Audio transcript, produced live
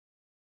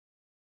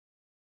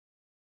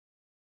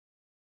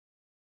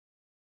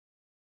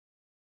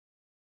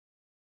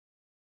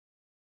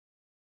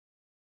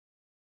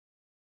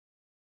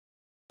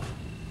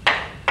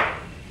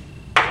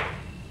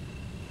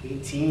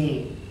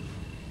18.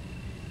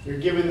 You're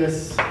given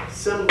this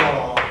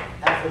symbol,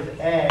 f of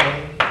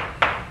a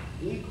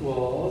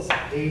equals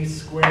a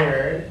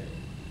squared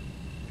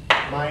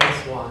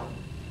minus 1.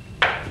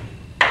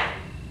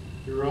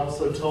 You're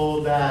also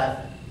told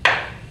that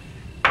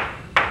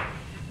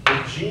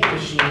the G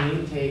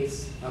machine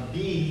takes a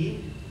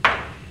B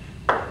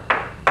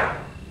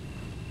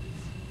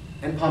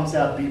and pumps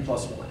out B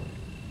plus 1.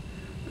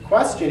 The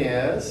question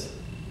is,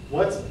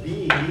 what's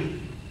B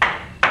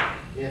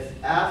if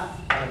f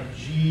of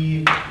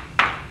G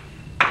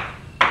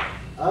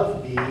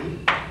of B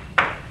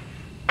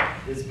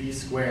is B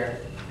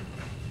squared?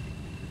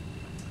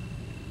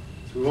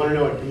 So we want to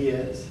know what B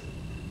is.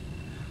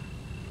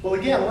 Well,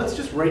 again, let's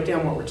just write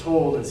down what we're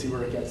told and see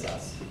where it gets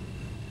us.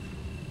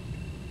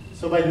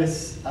 So by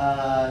this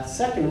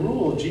second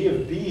rule, G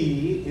of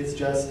B is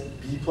just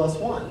B plus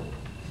 1.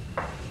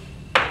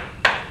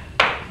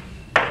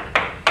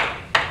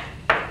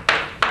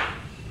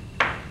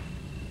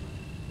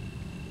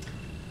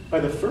 By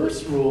the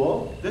first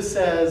rule, this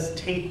says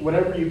take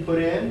whatever you put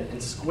in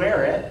and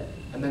square it,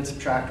 and then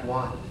subtract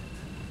 1.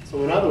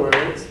 So in other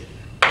words,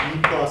 B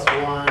plus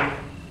 1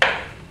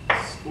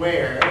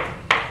 squared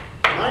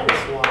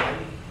minus 1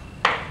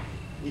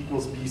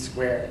 equals B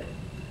squared.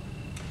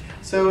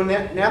 So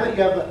now that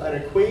you have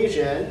an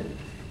equation,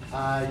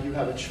 you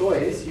have a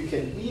choice. You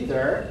can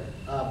either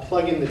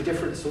plug in the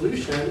different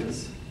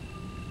solutions.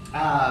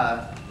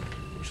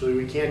 Actually,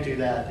 we can't do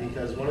that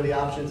because one of the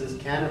options is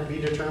can it be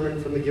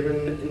determined from the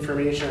given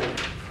information?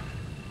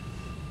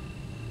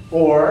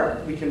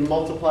 Or we can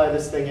multiply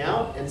this thing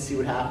out and see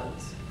what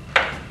happens.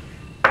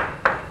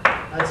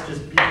 That's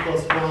just B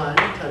plus 1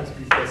 times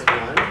B plus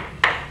 1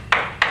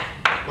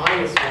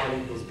 minus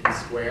 1 equals B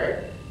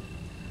squared.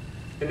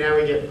 And now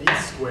we get B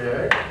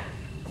squared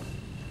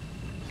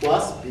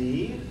plus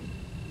B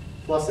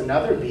plus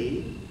another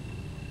B,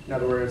 in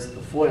other words,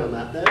 the FOIL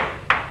method,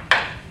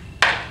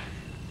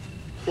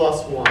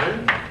 plus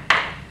 1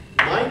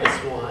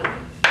 minus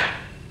 1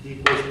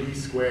 equals B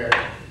squared.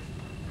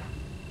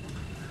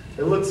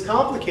 It looks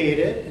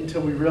complicated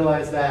until we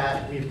realize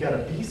that we've got a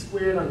B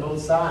squared on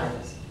both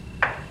sides.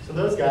 So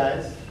those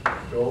guys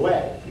go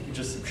away. We can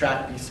just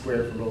subtract B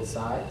squared from both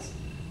sides.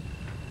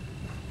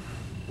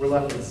 We're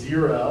left with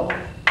 0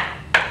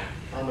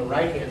 on the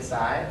right-hand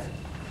side.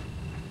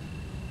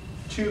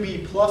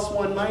 2b plus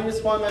 1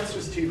 minus 1, that's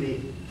just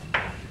 2b.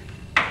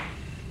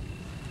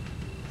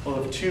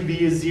 Well, if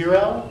 2b is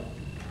 0,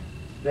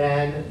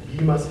 then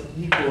b must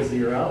equal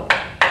 0.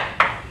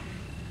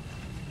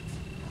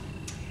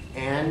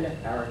 And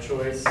our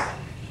choice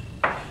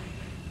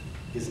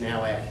is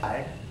now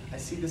a. I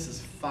see this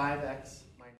as 5x